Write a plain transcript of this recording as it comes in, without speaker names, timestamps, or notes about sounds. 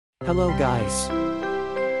Hello guys.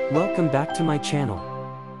 Welcome back to my channel.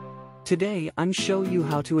 Today I'm show you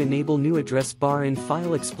how to enable new address bar in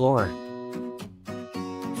File Explorer.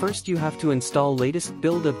 First you have to install latest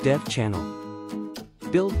build of dev channel.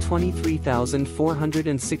 Build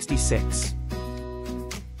 23466.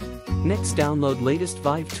 Next download latest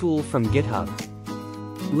vivetool from GitHub.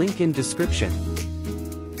 Link in description.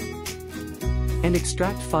 And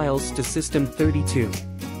extract files to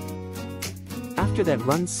system32. After that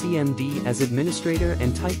run cmd as administrator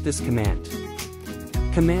and type this command.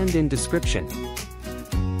 Command in description.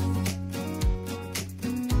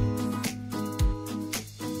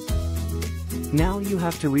 Now you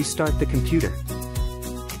have to restart the computer.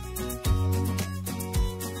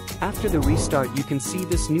 After the restart you can see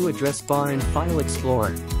this new address bar in File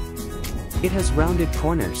Explorer. It has rounded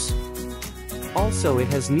corners. Also it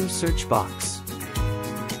has new search box.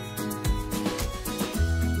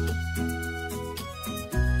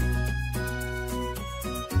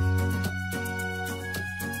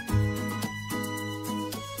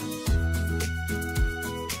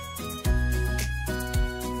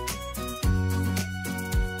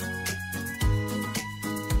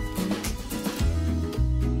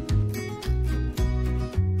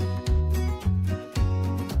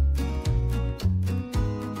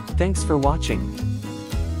 Thanks for watching.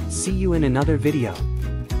 See you in another video.